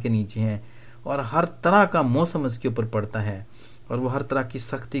آسمان کے نیچے ہیں، اور ہر طرح کا موسم اس کے اوپر پڑتا ہے، اور وہ ہر طرح کی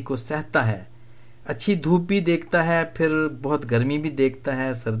سختی کو سہتا ہے. اچھی دھوپ بھی دیکھتا ہے، پھر بہت گرمی بھی دیکھتا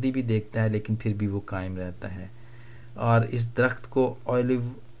ہے، سردی بھی دیکھتا ہے، لیکن پھر بھی وہ قائم رہتا ہے. اور اس درخت کو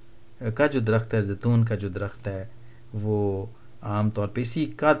اولیو کا جو درخت ہے، زیتون کا جو درخت ہے، وہ عام طور پہ اسی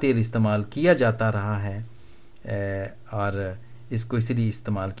کا تیل استعمال کیا جاتا رہا ہے، اور اس کو اسی لیے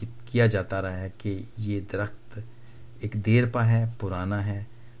استعمال کیا جاتا رہا ہے کہ یہ درخت ایک دیرپا ہے، پرانا ہے،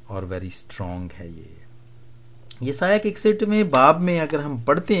 اور ویری اسٹرانگ ہے. یہ یسایہ کے 61ویں باب میں اگر ہم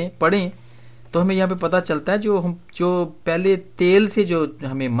پڑھیں تو ہمیں یہاں پہ پتہ چلتا ہے جو پہلے تیل سے جو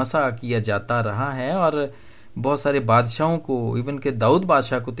ہمیں مسح کیا جاتا رہا ہے، اور بہت سارے بادشاہوں کو، ایون کہ داؤد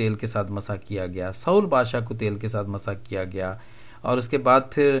بادشاہ کو تیل کے ساتھ مسح کیا گیا، ساؤل بادشاہ کو تیل کے ساتھ مسح کیا گیا، اور اس کے بعد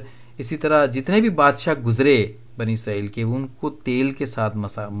پھر اسی طرح جتنے بھی بادشاہ گزرے بنی اسرائیل کے، ان کو تیل کے ساتھ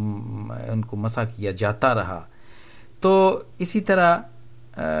ان کو مسح کیا جاتا رہا. تو اسی طرح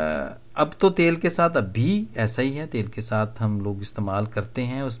اب تو تیل کے ساتھ اب بھی ایسا ہی ہے، تیل کے ساتھ ہم لوگ استعمال کرتے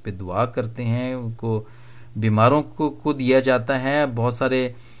ہیں، اس پہ دعا کرتے ہیں، ان کو بیماروں کو دیا جاتا ہے. بہت سارے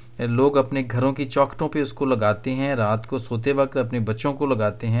لوگ اپنے گھروں کی چوکھٹوں پہ اس کو لگاتے ہیں، رات کو سوتے وقت اپنے بچوں کو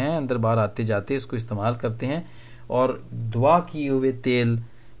لگاتے ہیں، اندر باہر آتے جاتے اس کو استعمال کرتے ہیں. اور دعا کیے ہوئے تیل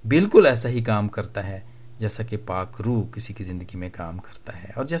بالکل ایسا ہی کام کرتا ہے جیسا کہ پاک روح کسی کی زندگی میں کام کرتا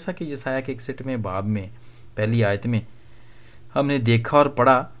ہے. اور جیسا کہ یسایہ کے 61ویں باب میں پہلی آیت میں ہم نے دیکھا اور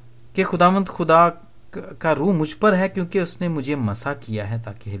پڑھا کہ خداوند خدا کا روح مجھ پر ہے، کیونکہ اس نے مجھے مسح کیا ہے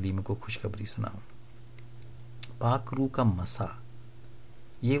تاکہ حلیموں کو خوشخبری سناؤں. پاک روح کا مسح،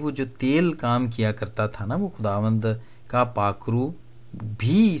 یہ وہ جو تیل کام کیا کرتا تھا نا، وہ خداوند کا پاک روح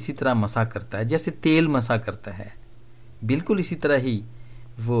بھی اسی طرح مسح کرتا ہے جیسے تیل مسح کرتا ہے، بالکل اسی طرح ہی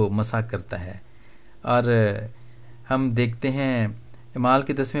وہ مسح کرتا ہے. اور ہم دیکھتے ہیں اعمال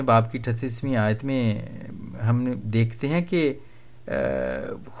کے 10ویں باب کی 38ویں آیت میں ہم دیکھتے ہیں کہ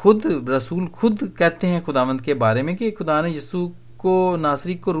خود رسول خود کہتے ہیں خداوند کے بارے میں کہ خدا نے یسوع کو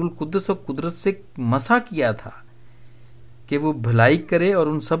ناصری کو روح القدس اور قدرت سے مسح کیا تھا کہ وہ بھلائی کرے اور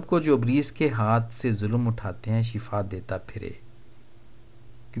ان سب کو جو ابلیس کے ہاتھ سے ظلم اٹھاتے ہیں شفا دیتا پھرے،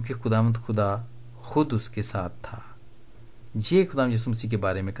 کیونکہ خداوند خدا خود اس کے ساتھ تھا. یہ خداوند یسوع مسیح کے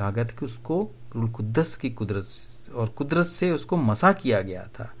بارے میں کہا گیا تھا کہ اس کو روح القدس کی قدرت سے اس کو مسح کیا گیا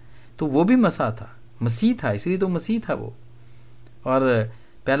تھا. تو وہ بھی مسح تھا، مسیح تھا، اس لیے تو مسیح تھا وہ. اور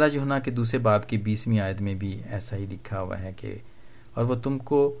پہلا یوحنا کے دوسرے باب کی 20ویں آیت میں بھی ایسا ہی لکھا ہوا ہے کہ اور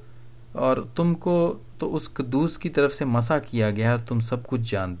تم کو تو اس قدوس کی طرف سے مسح کیا گیا اور تم سب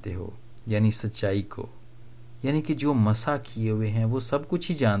کچھ جانتے ہو، یعنی سچائی کو، یعنی کہ جو مسح کیے ہوئے ہیں وہ سب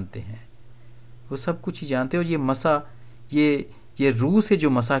کچھ ہی جانتے ہیں، وہ سب کچھ ہی جانتے ہیں، اور یہ مسح یہ روح سے جو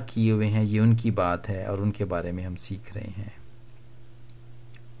مسح کیے ہوئے ہیں یہ ان کی بات ہے اور ان کے بارے میں ہم سیکھ رہے ہیں۔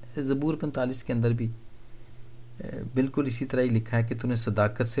 زبور 45 کے اندر بھی بالکل اسی طرح ہی لکھا ہے کہ تو نے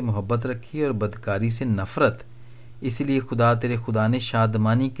صداقت سے محبت رکھی اور بدکاری سے نفرت، اس لیے خدا تیرے خدا نے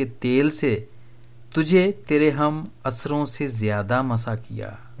شادمانی کے تیل سے تجھے تیرے ہم اسروں سے زیادہ مسح کیا۔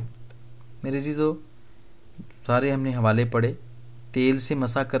 میرے عزیزو، سارے ہم نے حوالے پڑھے تیل سے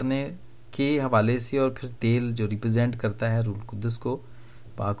مسح کرنے کے حوالے سے، اور پھر تیل جو ریپرزینٹ کرتا ہے روح القدس کو،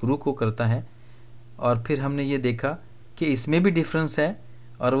 پاک روح کو کرتا ہے، اور پھر ہم نے یہ دیکھا کہ اس میں بھی ڈیفرنس ہے،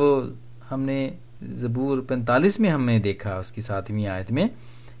 اور وہ ہم نے زبور 45 میں ہم نے دیکھا اس کی 7ویں آیت میں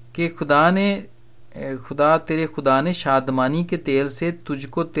کہ خدا تیرے خدا نے شادمانی کے تیل سے تجھ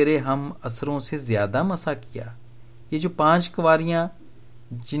کو تیرے ہم اسروں سے زیادہ مسح کیا۔ یہ جو 5 کنواریاں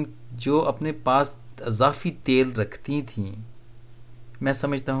جو اپنے پاس اضافی تیل رکھتی تھیں، میں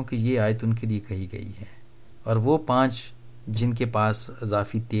سمجھتا ہوں کہ یہ آیت ان کے لیے کہی گئی ہے، اور وہ 5 جن کے پاس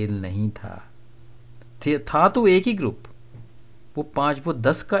اضافی تیل نہیں تھا تو ایک ہی گروپ، وہ 5 وہ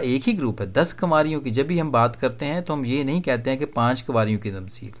 10 کا ایک ہی گروپ ہے، 10 کنواریوں کی۔ جب بھی ہم بات کرتے ہیں تو ہم یہ نہیں کہتے ہیں کہ 5 کنواریوں کی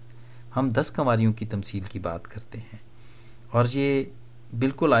تمثیل، ہم 10 کنواریوں کی تمثیل کی بات کرتے ہیں، اور یہ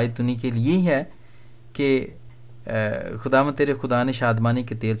بالکل آیت انہی کے لیے ہی ہے کہ خداوند تیرے خدا نے شادمانی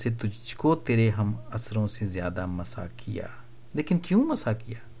کے تیل سے تجھ کو تیرے ہم اسروں سے زیادہ مسح کیا۔ لیکن کیوں مسح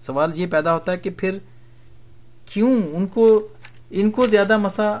کیا؟ سوال یہ پیدا ہوتا ہے کہ پھر کیوں ان کو زیادہ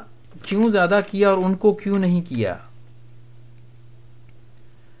مسح کیوں زیادہ کیا اور ان کو کیوں نہیں کیا؟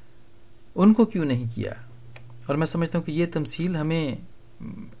 ان کو کیوں نہیں کیا؟ اور میں سمجھتا ہوں کہ یہ تمثیل ہمیں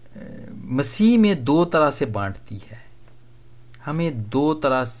مسیح میں 2 طرح سے بانٹتی ہے، ہمیں 2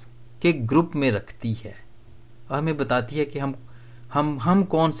 طرح کے گروپ میں رکھتی ہے، اور ہمیں بتاتی ہے کہ ہم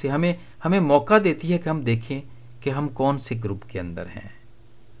کون سے، ہمیں موقع دیتی ہے کہ ہم دیکھیں کہ ہم کون سے گروپ کے اندر ہیں۔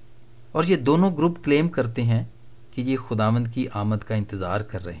 اور یہ دونوں گروپ کلیم کرتے ہیں کہ یہ خداوند کی آمد کا انتظار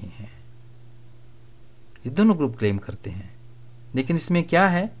کر رہے ہیں، یہ دونوں گروپ کلیم کرتے ہیں۔ لیکن اس میں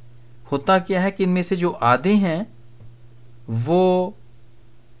کیا ہے، ہوتا کیا ہے کہ ان میں سے جو آدھے ہیں وہ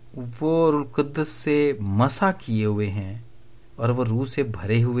روح القدس سے مسح کیے ہوئے ہیں، اور وہ روح سے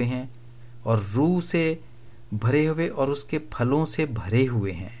بھرے ہوئے ہیں، اور روح سے بھرے ہوئے اور اس کے پھلوں سے بھرے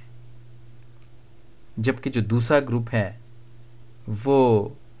ہوئے ہیں، جبکہ جو دوسرا گروپ ہے وہ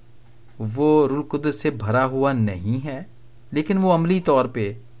روح القدس سے بھرا ہوا نہیں ہے، لیکن وہ عملی طور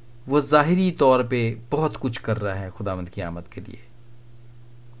پہ، وہ ظاہری طور پہ بہت کچھ کر رہا ہے خداوند کی آمد کے لیے،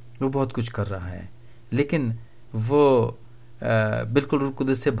 وہ بہت کچھ کر رہا ہے، لیکن وہ بالکل روح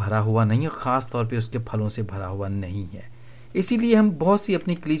القدس سے بھرا ہوا نہیں ہے، خاص طور پہ اس کے پھلوں سے بھرا ہوا نہیں ہے۔ اسی لیے ہم بہت سی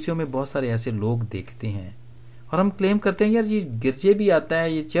اپنی کلیسیوں میں بہت سارے ایسے لوگ دیکھتے ہیں، اور ہم کلیم کرتے ہیں یار یہ گرجے بھی آتا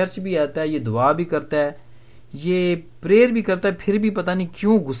ہے، یہ چرچ بھی آتا ہے، یہ دعا بھی کرتا ہے، یہ پریئر بھی کرتا ہے، پھر بھی پتہ نہیں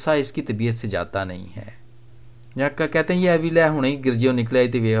کیوں غصہ اس کی طبیعت سے جاتا نہیں ہے، یا کہتے ہیں یہ ابھی لے ہونے ہی گرجیوں نکلا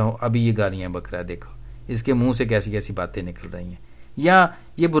ہی تو ابھی یہ گالیاں بک رہا ہے، دیکھو اس کے منہ سے کیسی کیسی باتیں نکل رہی ہیں، یا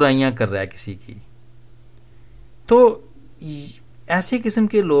یہ برائیاں کر رہا ہے کسی کی۔ تو ایسے قسم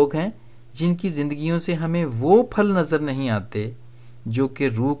کے لوگ ہیں جن کی زندگیوں سے ہمیں وہ پھل نظر نہیں آتے جو کہ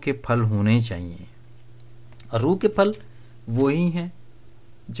روح کے پھل ہونے چاہیے، اور روح کے پھل وہی ہیں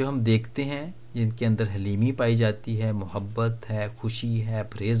جو ہم دیکھتے ہیں، جن کے اندر حلیمی پائی جاتی ہے، محبت ہے، خوشی ہے،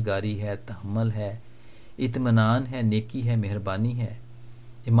 پرہیزگاری ہے، تحمل ہے، اطمینان ہے، نیکی ہے، مہربانی ہے،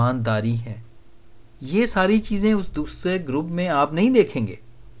 ایمانداری ہے۔ یہ ساری چیزیں اس دوسرے گروپ میں آپ نہیں دیکھیں گے،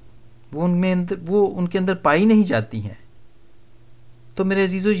 وہ ان کے اندر پائی نہیں جاتی ہیں۔ تو میرے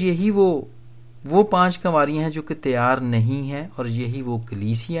عزیزو، یہی وہ 5 کنواریاں ہیں جو کہ تیار نہیں ہیں، اور یہی وہ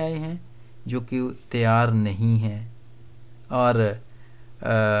کلیسیائیں ہیں جو کہ تیار نہیں ہیں، اور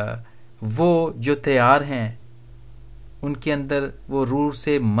وہ جو تیار ہیں ان کے اندر وہ روح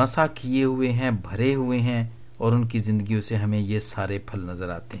سے مسح کیے ہوئے ہیں، بھرے ہوئے ہیں، اور ان کی زندگیوں سے ہمیں یہ سارے پھل نظر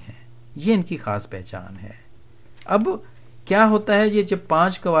آتے ہیں۔ یہ ان کی خاص پہچان ہے۔ اب کیا ہوتا ہے، یہ جب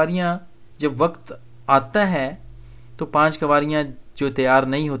 5 کنواریاں جب وقت آتا ہے تو 5 کنواریاں جو تیار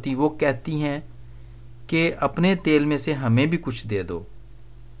نہیں ہوتی وہ کہتی ہیں کہ اپنے تیل میں سے ہمیں بھی کچھ دے دو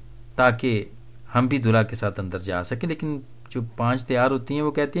تاکہ ہم بھی دلہا کے ساتھ اندر جا سکیں، لیکن جو 5 تیار ہوتی ہیں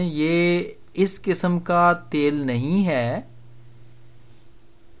وہ کہتے ہیں یہ اس قسم کا تیل نہیں ہے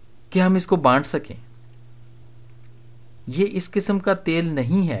کہ ہم اس کو بانٹ سکیں، یہ اس قسم کا تیل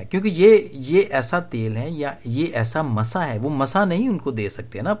نہیں ہے، کیونکہ یہ ایسا تیل ہے یا یہ ایسا مسا ہے، وہ مسا نہیں ان کو دے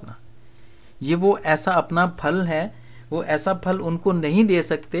سکتے نا اپنا، یہ وہ ایسا اپنا پھل ہے، وہ ایسا پھل ان کو نہیں دے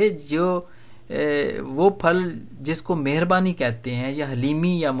سکتے جو وہ پھل جس کو مہربانی کہتے ہیں یا حلیمی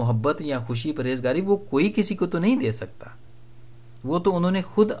یا محبت یا خوشی پرہیزگاری، وہ کوئی کسی کو تو نہیں دے سکتا. وہ تو انہوں نے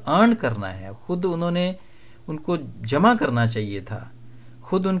خود ارن کرنا ہے، خود انہوں نے ان کو جمع کرنا چاہیے تھا،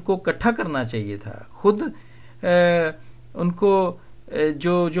 خود ان کو اکٹھا کرنا چاہیے تھا، خود ان کو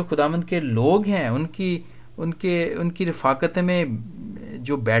جو خداوند کے لوگ ہیں ان کی رفاقت میں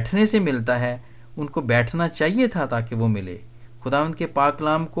جو بیٹھنے سے ملتا ہے ان کو بیٹھنا چاہیے تھا تاکہ وہ ملے. خداوند کے پاک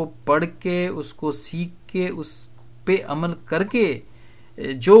کلام کو پڑھ کے، اس کو سیکھ کے، اس پہ عمل کر کے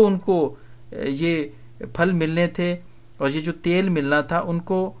جو ان کو یہ پھل ملنے تھے اور یہ جو تیل ملنا تھا، ان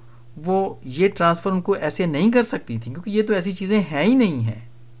کو وہ یہ ٹرانسفر ان کو ایسے نہیں کر سکتی تھی، کیونکہ یہ تو ایسی چیزیں ہیں ہی نہیں ہیں.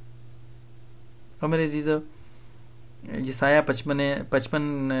 اور میرے عزیزو، یسایہ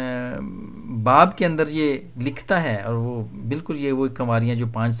 55 باب کے اندر یہ لکھتا ہے، اور وہ بالکل یہ وہ کنواریاں جو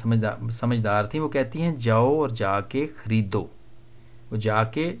 5 سمجھدار تھیں، وہ کہتی ہیں جاؤ اور جا کے خریدو، وہ جا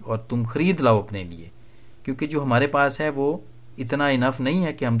کے اور تم خرید لاؤ اپنے لیے، کیونکہ جو ہمارے پاس ہے وہ اتنا انف نہیں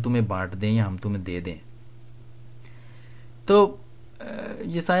ہے کہ ہم تمہیں بانٹ دیں یا ہم تمہیں دے دیں. تو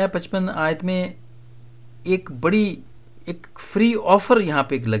یسایہ 55 آیت میں ایک فری آفر یہاں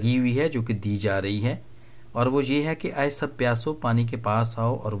پہ لگی ہوئی ہے جو کہ دی جا رہی ہے، اور وہ یہ ہے کہ آئے سب پیاسو پانی کے پاس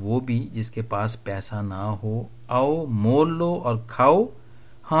آؤ، اور وہ بھی جس کے پاس پیسہ نہ ہو آؤ مول لو اور کھاؤ.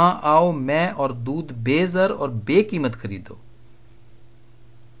 ہاں آؤ میں اور دودھ بے زر اور بے قیمت خریدو،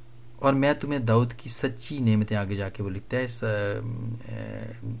 اور میں تمہیں داؤد کی سچی نعمتیں، آگے جا کے وہ لکھتا ہے اس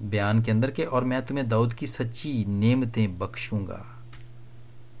بیان کے اندر کہ اور میں تمہیں داؤد کی سچی نعمتیں بخشوں گا.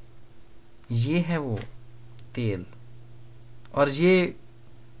 یہ ہے وہ تیل، اور یہ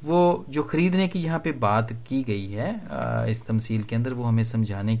وہ جو خریدنے کی یہاں پہ بات کی گئی ہے اس تمثیل کے اندر، وہ ہمیں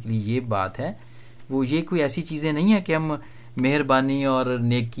سمجھانے کے لیے یہ بات ہے. وہ یہ کوئی ایسی چیزیں نہیں ہے کہ ہم مہربانی اور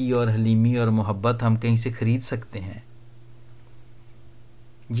نیکی اور حلیمی اور محبت ہم کہیں سے خرید سکتے ہیں.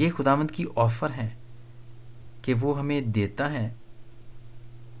 یہ خداوند کی آفر ہے کہ وہ ہمیں دیتا ہے.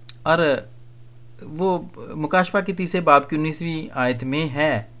 اور وہ مکاشفہ کی 30 باب کی 19ویں آیت میں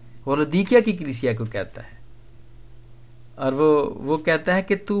ہے، اور لدیکیا کی کلیسیا کو کہتا ہے، اور وہ کہتا ہے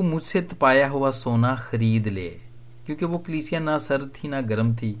کہ تو مجھ سے تپایا ہوا سونا خرید لے. کیونکہ وہ کلیسیا نہ سرد تھی نہ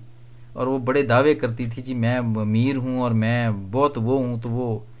گرم تھی، اور وہ بڑے دعوے کرتی تھی جی میں امیر ہوں اور میں بہت وہ ہوں. تو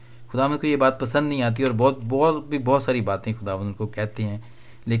وہ خداوند کو یہ بات پسند نہیں آتی، اور بہت ساری باتیں خداوند کو کہتے ہیں،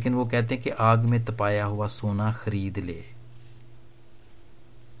 لیکن وہ کہتے ہیں کہ آگ میں تپایا ہوا سونا خرید لے.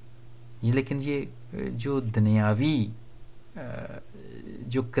 لیکن یہ جو دنیاوی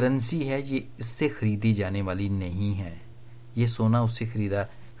جو کرنسی ہے، یہ اس سے خریدی جانے والی نہیں ہے. یہ سونا اس سے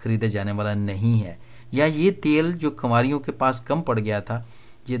خریدا جانے والا نہیں ہے. یا یہ تیل جو کنواریوں کے پاس کم پڑ گیا تھا،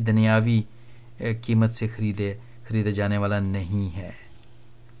 یہ دنیاوی قیمت سے خریدا جانے والا نہیں ہے.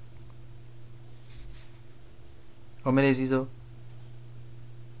 اور میرے عزیزو،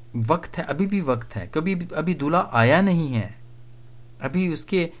 وقت ہے، ابھی بھی وقت ہے، کبھی ابھی دولہا آیا نہیں ہے ابھی اس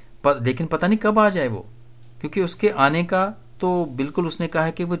کے، لیکن پتہ نہیں کب آ جائے وہ، کیونکہ اس کے آنے کا تو بالکل اس نے کہا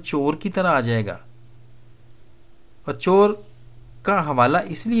ہے کہ وہ چور کی طرح آ جائے گا. اور چور کا حوالہ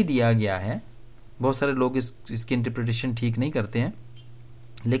اس لیے دیا گیا ہے، بہت سارے لوگ اس کی انٹرپریٹیشن ٹھیک نہیں کرتے ہیں،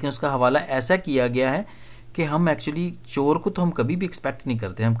 لیکن اس کا حوالہ ایسا کیا گیا ہے کہ ہم ایکچولی چور کو تو ہم کبھی بھی ایکسپیکٹ نہیں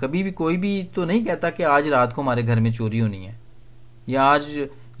کرتے. ہم کبھی بھی کوئی بھی تو نہیں کہتا کہ آج رات کو ہمارے گھر میں چوری ہونی ہے،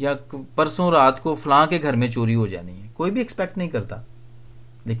 یا پرسوں رات کو فلاں کے گھر میں چوری ہو جانی ہے. کوئی بھی ایکسپیکٹ نہیں کرتا.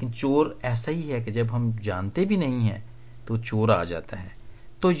 لیکن چور ایسا ہی ہے کہ جب ہم جانتے بھی نہیں ہیں تو چور آ جاتا ہے.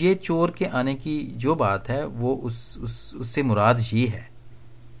 تو یہ چور کے آنے کی جو بات ہے وہ اس سے مراد یہ ہے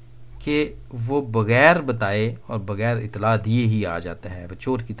کہ وہ بغیر بتائے اور بغیر اطلاع دیے ہی آ جاتا ہے، وہ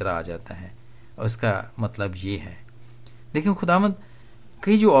چور کی طرح آ جاتا ہے. اور اس کا مطلب یہ ہے. لیکن خداوند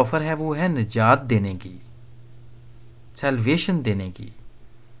کی جو آفر ہے وہ ہے نجات دینے کی، سیلویشن دینے کی.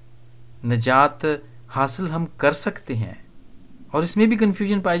 نجات حاصل ہم کر سکتے ہیں. اور اس میں بھی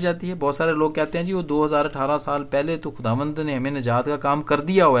کنفیوژن پائی جاتی ہے. بہت سارے لوگ کہتے ہیں جی وہ 2018 سال پہلے تو خداوند نے ہمیں نجات کا کام کر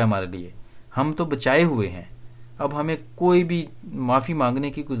دیا ہوا ہے ہمارے لیے، ہم تو بچائے ہوئے ہیں، اب ہمیں کوئی بھی معافی مانگنے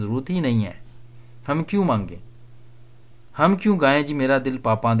کی کوئی ضرورت ہی نہیں ہے. ہم کیوں مانگیں؟ ہم کیوں گائیں جی میرا دل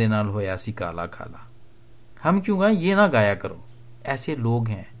پاپاں دے نال ہویا سی کالا کالا؟ ہم کیوں گائیں؟ یہ نہ گایا کرو. ایسے لوگ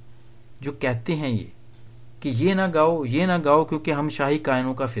ہیں جو کہتے ہیں کہ یہ نہ گاؤ، یہ نہ گاؤ، کیونکہ ہم شاہی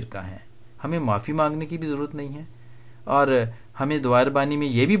کائنوں کا فرقہ ہیں، ہمیں معافی مانگنے کی بھی ضرورت نہیں ہے، اور ہمیں دعائے ربانی میں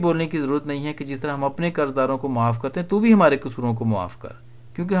یہ بھی بولنے کی ضرورت نہیں ہے کہ جس طرح ہم اپنے قرض داروں کو معاف کرتے ہیں تو بھی ہمارے قصوروں کو معاف کر،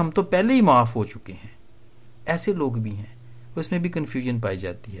 کیونکہ ہم تو پہلے ہی معاف ہو چکے ہیں. ایسے لوگ بھی ہیں، اس میں بھی کنفیوژن پائی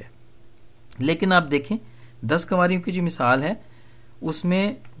جاتی ہے. لیکن آپ دیکھیں 10 کنواریوں کی جو مثال ہے اس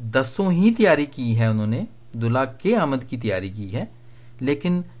میں 10 ہی تیاری کی ہے، انہوں نے دلہا کے آمد کی تیاری کی ہے،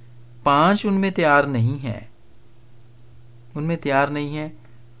 لیکن 5 ان میں تیار نہیں ہے. ان میں تیار نہیں ہیں،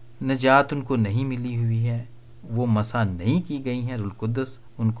 نجات ان کو نہیں ملی ہوئی ہے، وہ مسا نہیں کی گئی ہیں، روح القدس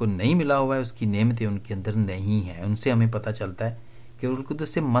ان کو نہیں ملا ہوا ہے، اس کی نعمتیں ان کے اندر نہیں ہیں۔ ان سے ہمیں پتہ چلتا ہے کہ روح القدس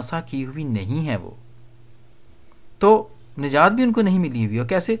سے مسا کی ہوئی نہیں ہے وہ، تو نجات بھی ان کو نہیں ملی ہوئی۔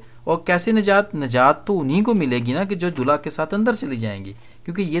 اور کیسے نجات تو انہی کو ملے گی نا کہ جو دلہا کے ساتھ اندر چلی جائیں گی،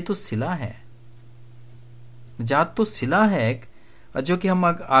 کیونکہ یہ تو صلہ ہے، نجات تو صلہ ہے ایک، جو کہ ہم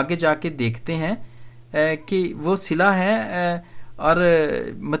آگے جا کے دیکھتے ہیں کہ وہ صلہ ہے۔ اور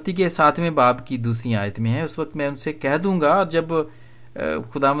متی کے 7ویں باب کی 2 آیت میں ہے، اس وقت میں ان سے کہہ دوں گا، اور جب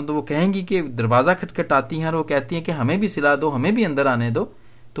خداوند وہ کہیں گی کہ دروازہ کھٹکھٹاتی ہیں اور وہ کہتی ہیں کہ ہمیں بھی صلہ دو، ہمیں بھی اندر آنے دو،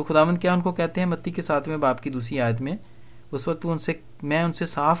 تو خداوند کیا ان کو کہتے ہیں متی کے 7ویں باب کی 2 آیت میں، اس وقت میں ان سے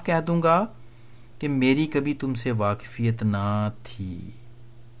صاف کہہ دوں گا کہ میری کبھی تم سے واقفیت نہ تھی،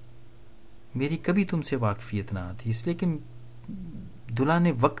 میری کبھی تم سے واقفیت نہ تھی، اس لیے کہ دلہا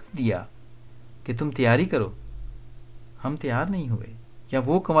نے وقت دیا کہ تم تیاری کرو، ہم تیار نہیں ہوئے، یا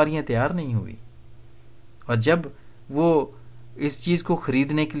وہ کنواریاں تیار نہیں ہوئی۔ اور جب وہ اس چیز کو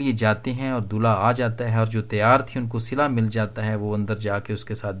خریدنے کے لیے جاتے ہیں اور دلہا آ جاتا ہے، اور جو تیار تھی ان کو صلہ مل جاتا ہے، وہ اندر جا کے اس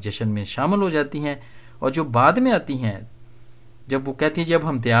کے ساتھ جشن میں شامل ہو جاتی ہیں۔ اور جو بعد میں آتی ہیں، جب وہ کہتی ہیں جب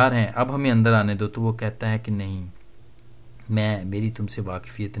ہم تیار ہیں اب ہمیں اندر آنے دو، تو وہ کہتا ہے کہ نہیں، میری تم سے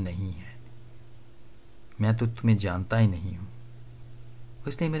واقفیت نہیں ہے، میں تو تمہیں جانتا ہی نہیں ہوں۔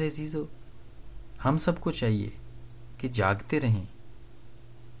 اس لیے میرے عزیزو، ہم سب کو چاہیے کہ جاگتے رہیں،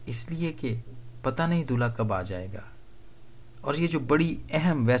 اس لیے کہ پتہ نہیں دلہا کب آ جائے گا۔ اور یہ جو بڑی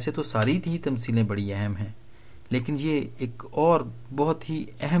اہم، ویسے تو ساری ہی تمثیلیں بڑی اہم ہیں، لیکن یہ ایک اور بہت ہی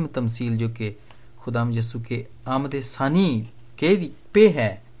اہم تمثیل جو کہ خدا یسوع کے آمد ثانی کے پہ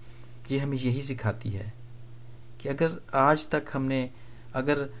ہے، یہ ہمیں یہی سکھاتی ہے کہ اگر آج تک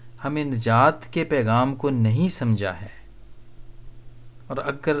اگر ہمیں نجات کے پیغام کو نہیں سمجھا ہے، اور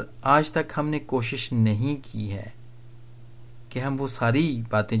اگر آج تک ہم نے کوشش نہیں کی ہے کہ ہم وہ ساری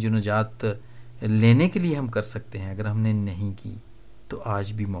باتیں جو نجات لینے کے لیے ہم کر سکتے ہیں، اگر ہم نے نہیں کی، تو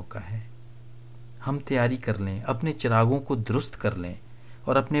آج بھی موقع ہے، ہم تیاری کر لیں، اپنے چراغوں کو درست کر لیں،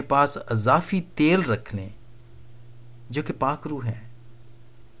 اور اپنے پاس اضافی تیل رکھ لیں جو کہ پاک روح ہے،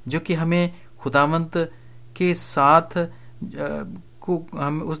 جو کہ ہمیں خداوند کے ساتھ کو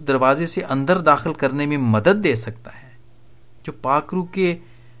ہم اس دروازے سے اندر داخل کرنے میں مدد دے سکتا ہے، جو پاک روح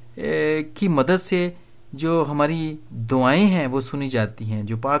کی مدد سے جو ہماری دعائیں ہیں وہ سنی جاتی ہیں،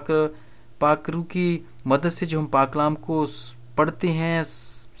 جو پاک روح کی مدد سے جو ہم پاک کلام کو پڑھتے ہیں،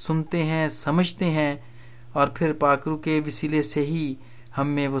 سنتے ہیں، سمجھتے ہیں، اور پھر پاک روح کے وسیلے سے ہی ہم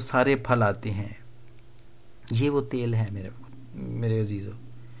میں وہ سارے پھل آتے ہیں۔ یہ وہ تیل ہے میرے عزیزو،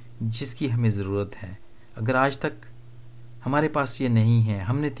 جس کی ہمیں ضرورت ہے۔ اگر آج تک ہمارے پاس یہ نہیں ہے،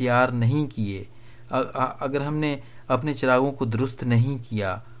 ہم نے تیار نہیں کیے، اگر ہم نے اپنے چراغوں کو درست نہیں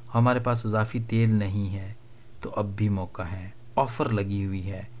کیا، ہمارے پاس اضافی تیل نہیں ہے، تو اب بھی موقع ہے، آفر لگی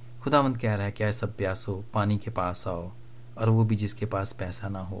ہوئی ہے۔ خداوند کہہ رہا ہے کہ اے سب پیاسو، پانی کے پاس آؤ، اور وہ بھی جس کے پاس پیسہ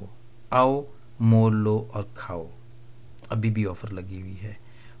نہ ہو، آؤ مول لو اور کھاؤ۔ ابھی بھی آفر لگی ہوئی ہے۔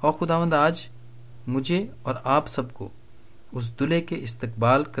 اور خداوند آج مجھے اور آپ سب کو اس دلہے کے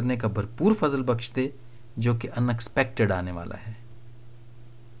استقبال کرنے کا بھرپور فضل بخش دے جو کہ ان ایکسپیکٹڈ آنے والا ہے۔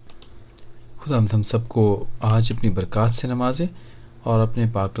 خداوند ہم سب کو آج اپنی برکات سے نوازے، اور اپنے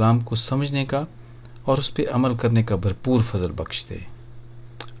پاک کلام کو سمجھنے کا اور اس پہ عمل کرنے کا بھرپور فضل بخش دے۔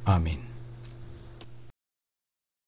 آمین۔